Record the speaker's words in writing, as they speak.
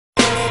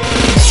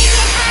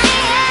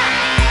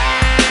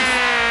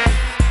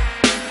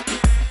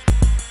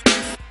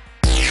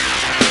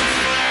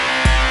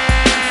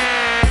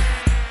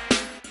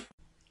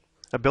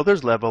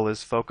builder's level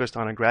is focused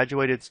on a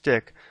graduated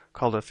stick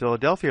called a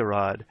Philadelphia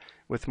rod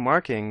with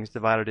markings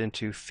divided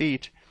into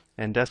feet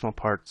and decimal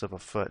parts of a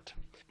foot.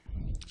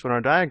 So in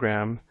our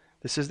diagram,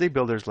 this is the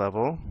builder's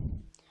level,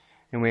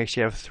 and we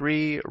actually have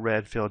 3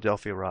 red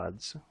Philadelphia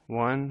rods.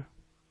 1,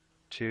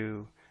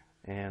 2,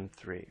 and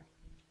 3.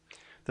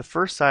 The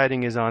first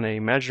siding is on a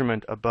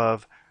measurement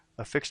above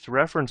a fixed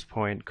reference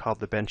point called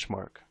the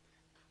benchmark.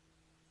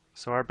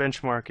 So our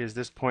benchmark is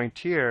this point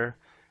here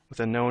with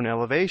a known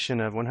elevation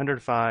of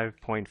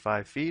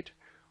 105.5 feet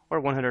or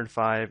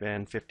 105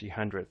 and 50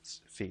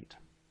 feet.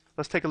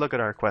 Let's take a look at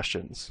our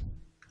questions.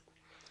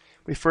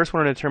 We first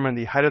want to determine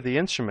the height of the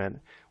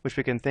instrument, which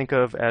we can think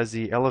of as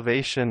the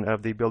elevation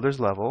of the builder's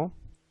level.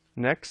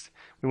 Next,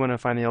 we want to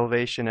find the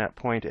elevation at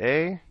point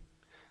A,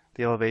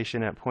 the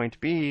elevation at point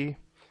B,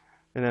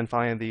 and then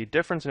find the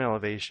difference in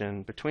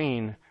elevation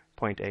between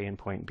point A and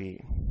point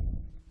B.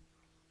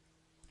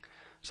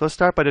 So let's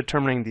start by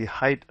determining the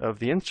height of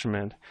the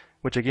instrument,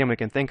 which again we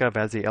can think of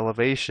as the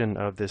elevation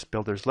of this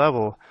builder's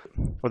level,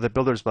 or the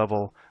builder's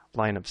level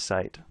line of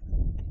sight.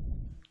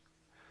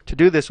 To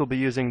do this, we'll be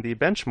using the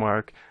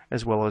benchmark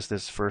as well as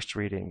this first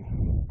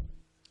reading.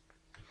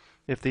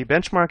 If the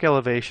benchmark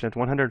elevation is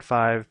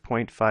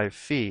 105.5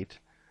 feet,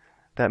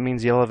 that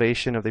means the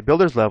elevation of the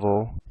builder's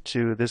level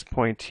to this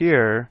point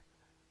here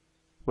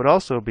would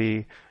also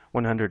be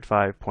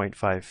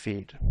 105.5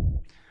 feet.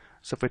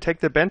 So if we take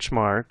the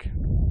benchmark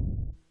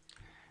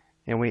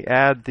and we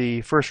add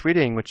the first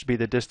reading, which would be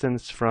the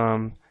distance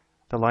from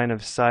the line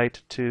of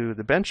sight to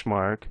the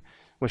benchmark,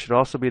 which would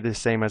also be the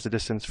same as the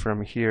distance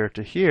from here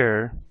to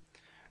here,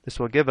 this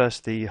will give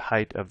us the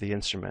height of the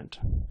instrument.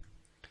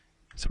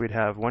 So we'd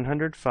have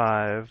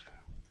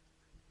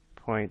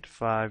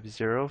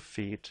 105.50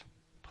 feet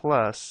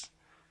plus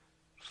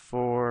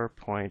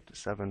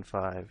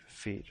 4.75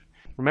 feet.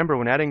 Remember,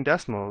 when adding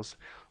decimals,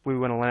 we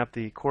want to line up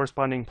the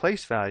corresponding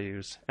place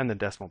values and the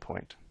decimal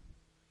point.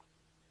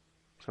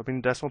 So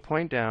bring the decimal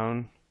point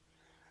down,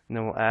 and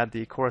then we'll add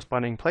the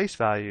corresponding place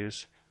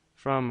values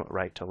from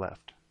right to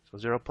left. So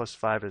 0 plus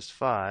 5 is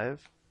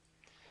 5.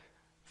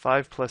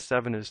 5 plus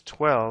 7 is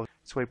 12.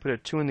 So we put a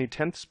 2 in the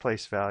tenths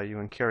place value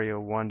and carry a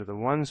 1 to the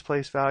ones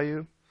place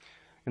value.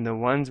 In the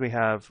ones we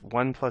have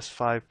 1 plus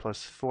 5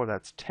 plus 4,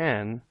 that's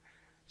 10.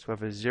 So we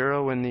have a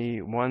 0 in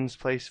the ones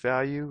place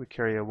value. We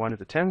carry a 1 to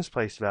the tens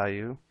place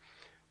value.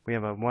 We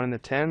have a 1 in the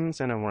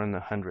tens and a 1 in the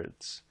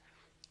hundreds.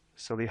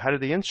 So the height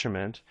of the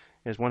instrument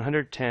is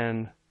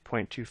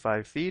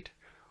 110.25 feet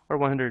or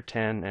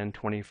 110 and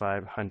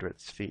 25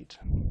 hundredths feet.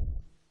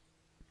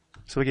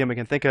 So again, we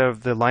can think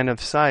of the line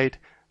of sight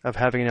of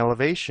having an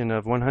elevation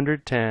of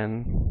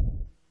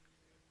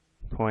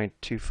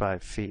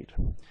 110.25 feet.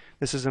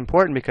 This is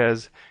important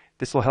because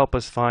this will help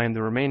us find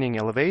the remaining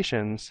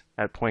elevations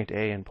at point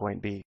A and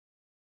point B.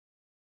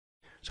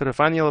 So to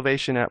find the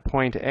elevation at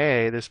point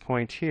A, this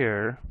point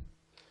here,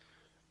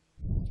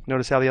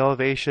 notice how the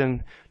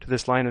elevation to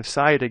this line of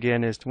sight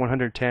again is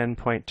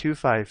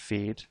 110.25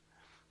 feet.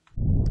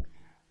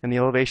 And the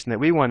elevation that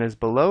we want is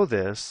below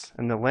this,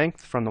 and the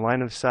length from the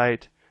line of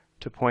sight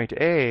to point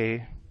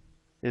A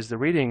is the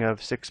reading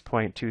of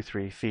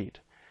 6.23 feet,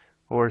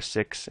 or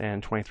 6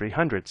 and 23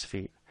 hundredths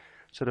feet.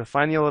 So to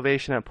find the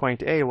elevation at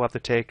point A, we'll have to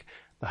take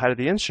the height of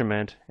the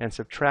instrument and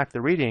subtract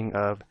the reading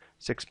of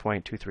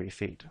 6.23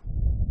 feet.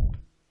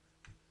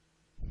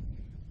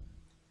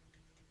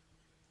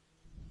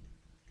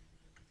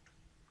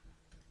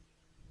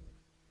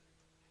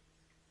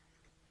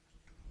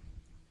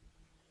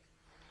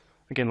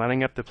 Again,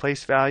 lining up the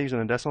place values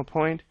and the decimal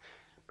point,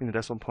 bring the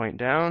decimal point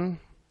down,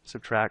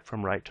 subtract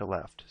from right to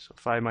left. So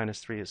 5 minus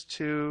 3 is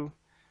 2,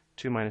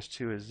 2 minus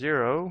 2 is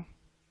 0.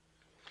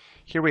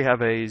 Here we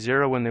have a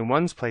 0 in the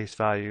ones place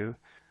value,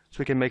 so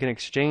we can make an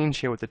exchange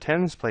here with the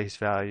tens place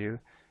value.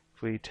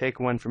 If we take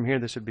 1 from here,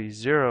 this would be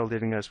 0,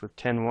 leaving us with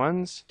 10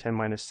 ones. 10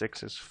 minus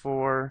 6 is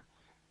 4,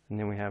 and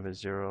then we have a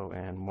 0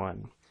 and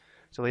 1.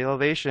 So the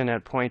elevation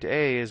at point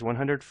A is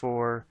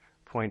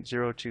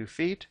 104.02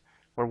 feet,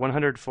 or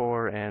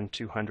 104 and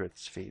 2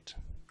 hundredths feet.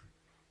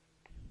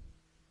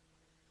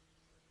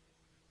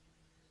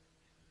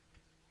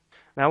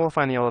 Now we'll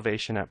find the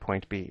elevation at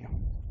point B.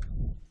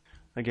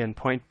 Again,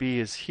 point B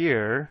is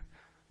here,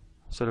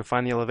 so to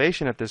find the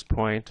elevation at this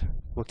point,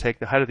 we'll take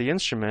the height of the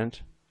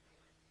instrument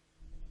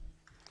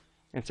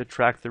and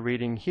subtract the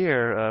reading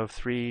here of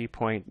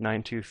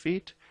 3.92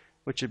 feet,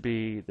 which would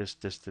be this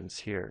distance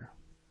here.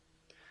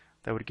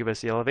 That would give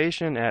us the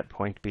elevation at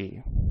point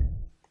B.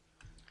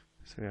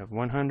 So we have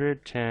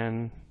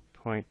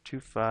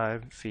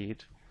 110.25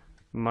 feet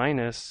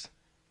minus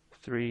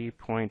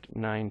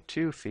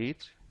 3.92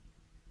 feet.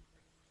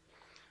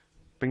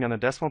 Bring down the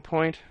decimal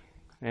point,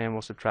 and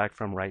we'll subtract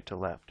from right to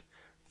left.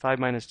 5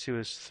 minus 2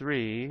 is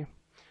 3.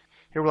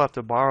 Here we'll have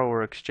to borrow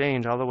or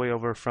exchange all the way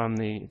over from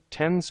the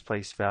tens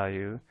place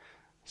value.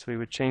 So we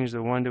would change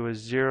the 1 to a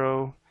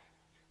 0.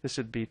 This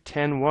would be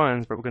 10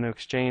 ones, but we're going to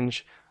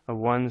exchange a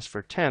ones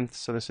for tenths,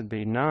 so this would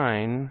be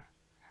 9.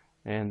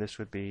 And this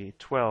would be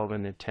 12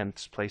 in the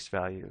tenths place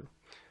value.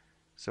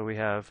 So we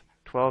have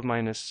 12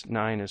 minus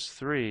 9 is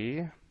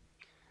 3.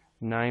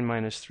 9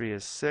 minus 3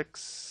 is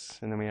 6,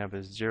 and then we have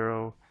a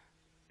 0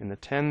 in the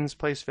tens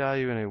place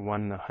value and a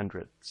 1 in the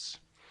hundredths.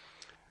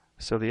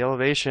 So the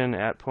elevation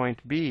at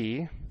point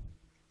B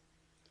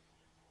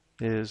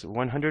is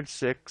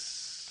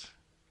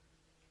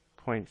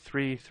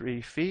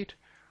 106.33 feet,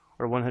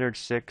 or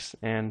 106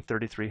 and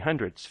 33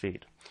 hundredths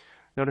feet.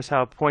 Notice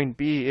how point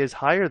B is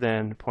higher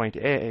than point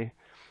A,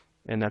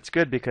 and that's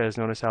good because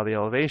notice how the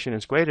elevation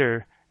is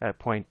greater at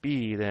point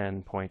B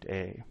than point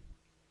A.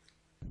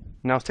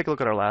 Now let's take a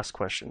look at our last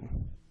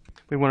question.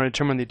 We want to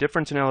determine the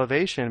difference in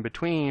elevation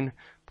between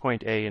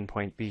point A and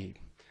point B.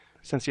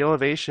 Since the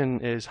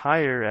elevation is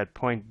higher at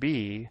point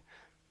B,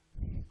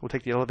 we'll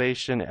take the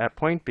elevation at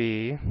point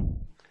B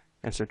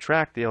and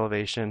subtract the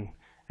elevation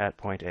at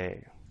point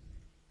A.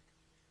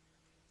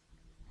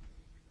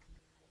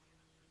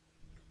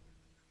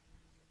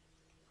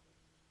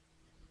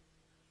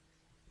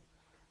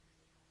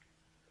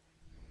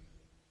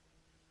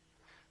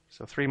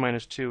 So 3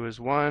 minus 2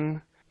 is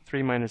 1,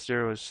 3 minus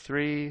 0 is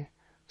 3,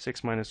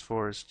 6 minus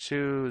 4 is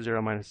 2,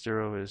 0 minus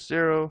 0 is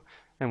 0,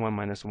 and 1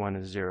 minus 1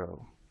 is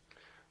 0.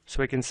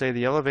 So we can say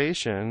the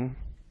elevation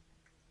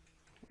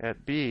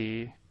at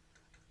B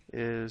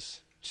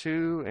is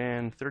 2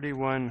 and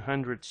 31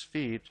 hundredths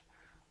feet,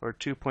 or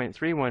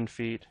 2.31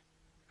 feet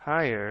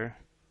higher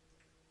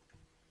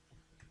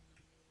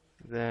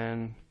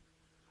than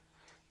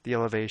the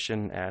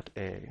elevation at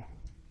A.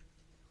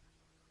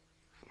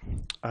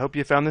 I hope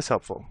you found this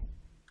helpful.